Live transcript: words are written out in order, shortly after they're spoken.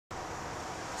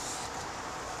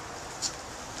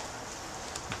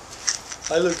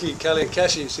Hi Lukey, Callie and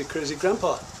Kashi, it's your crazy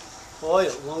grandpa. How are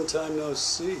you? Long time no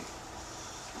see.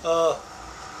 You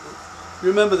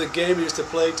remember the game we used to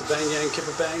play, To Bang Yang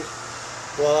Kipper Bang?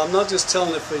 Well, I'm not just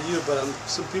telling it for you, but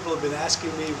some people have been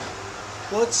asking me,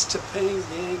 what's To Bang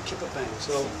Yang Kipper Bang?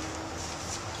 So,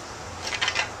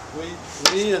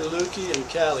 me and Lukey and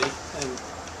Callie and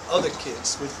other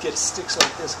kids would get sticks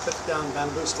like this, cut down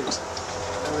bamboo sticks,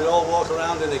 and we'd all walk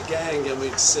around in a gang and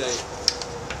we'd say,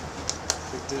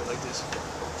 we'd do it like this,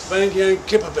 Bang Yang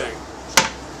Kipper Bang.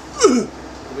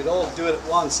 And we'd all do it at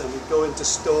once, and we'd go into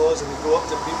stores and we'd go up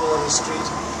to people on the street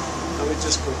and we'd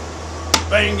just go,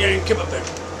 Bang Yang Kipper Bang.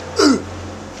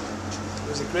 It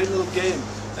was a great little game.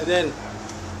 And then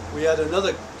we had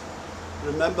another,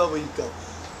 remember, we'd go,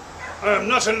 I am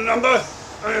not a number,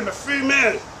 I am a free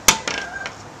man.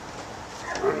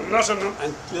 I'm not a number.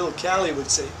 And little Callie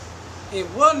would say, in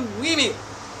one women.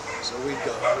 So we'd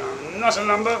go, I'm not a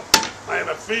number, I am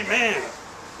a free man.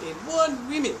 In one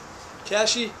women.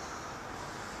 Kashi,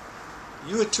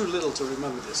 you were too little to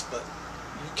remember this, but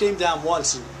you came down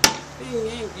once and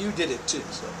you did it too.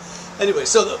 So anyway,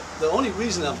 so the only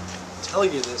reason I'm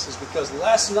telling you this is because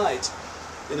last night,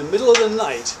 in the middle of the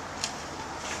night,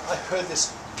 I heard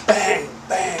this bang,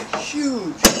 bang,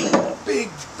 huge, big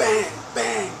bang,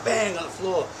 bang, bang on the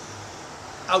floor.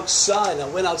 Outside, I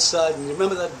went outside, and you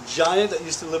remember that giant that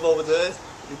used to live over there?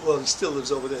 Well, he still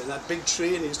lives over there, in that big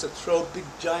tree, and he used to throw big,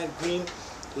 giant green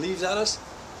leaves at us.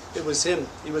 It was him.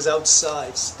 He was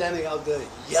outside, standing out there,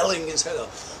 yelling his head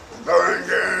off.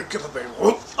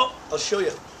 Oh, I'll show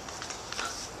you.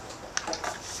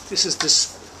 This is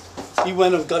this. He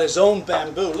went and got his own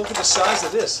bamboo. Look at the size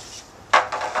of this.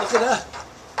 Look at that.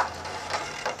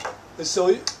 And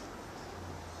so,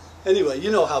 anyway,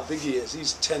 you know how big he is.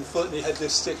 He's 10 foot, and he had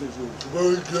this stick, and he was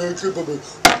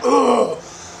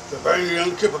the Bang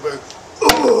Yang Kipper Bang.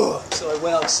 So I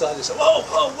went outside and said,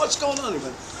 oh, what's going on? He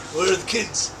went, where are the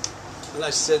kids? And I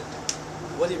said,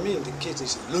 what do you mean, the kids? He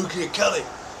said, Lukey and Callie.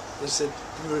 I said,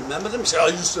 do you remember them? He said, I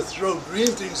used to throw green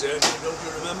things there. Don't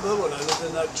you remember when I lived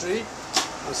in that tree?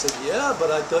 I said, yeah,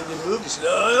 but I thought you moved. He said,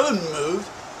 no, I haven't moved.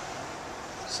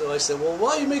 So I said, well,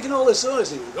 why are you making all this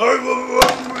noise? And he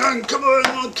went, come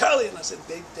on, Callie. And I said,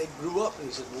 they grew up. And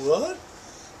he said, what?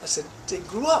 I said, they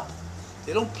grew up.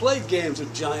 They don't play games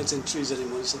with giants and trees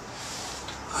anymore. He said,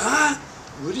 huh?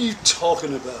 What are you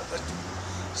talking about?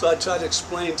 So I tried to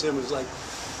explain to him, it was like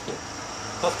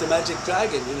Puff the Magic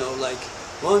Dragon, you know, like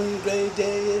one gray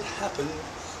day it happened,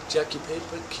 Jackie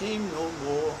Paper came no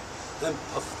more, and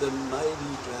Puff the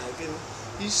mighty dragon,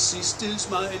 he ceased his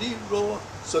mighty roar.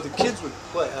 So the kids would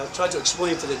play. I tried to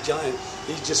explain to the giant,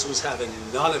 he just was having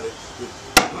none of it.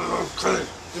 Okay,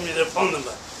 give me the phone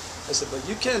number. I said, but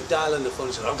you can't dial in the phone.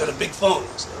 He said, I've got a big phone.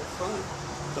 I said, oh,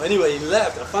 fine. So anyway, he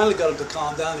left. I finally got him to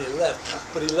calm down. He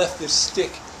left, but he left this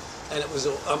stick. And it was,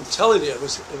 I'm telling you, it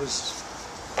was,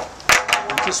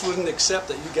 you just wouldn't accept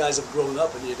that you guys have grown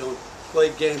up and you don't play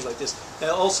games like this.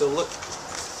 And also, look,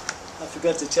 I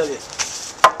forgot to tell you,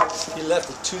 he left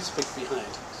a toothpick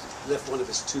behind. He left one of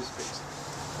his toothpicks.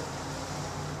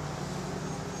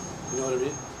 You know what I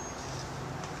mean?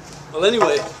 Well,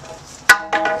 anyway,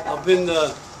 I've been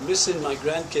missing my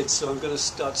grandkids, so I'm going to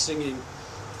start singing.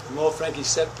 More Frankie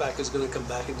Setback is going to come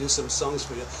back and do some songs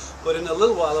for you. But in a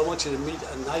little while, I want you to meet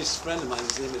a nice friend of mine.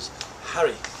 His name is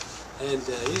Harry. And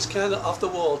he's kind of off the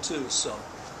wall, too, so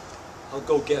I'll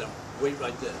go get him. Wait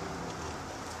right there.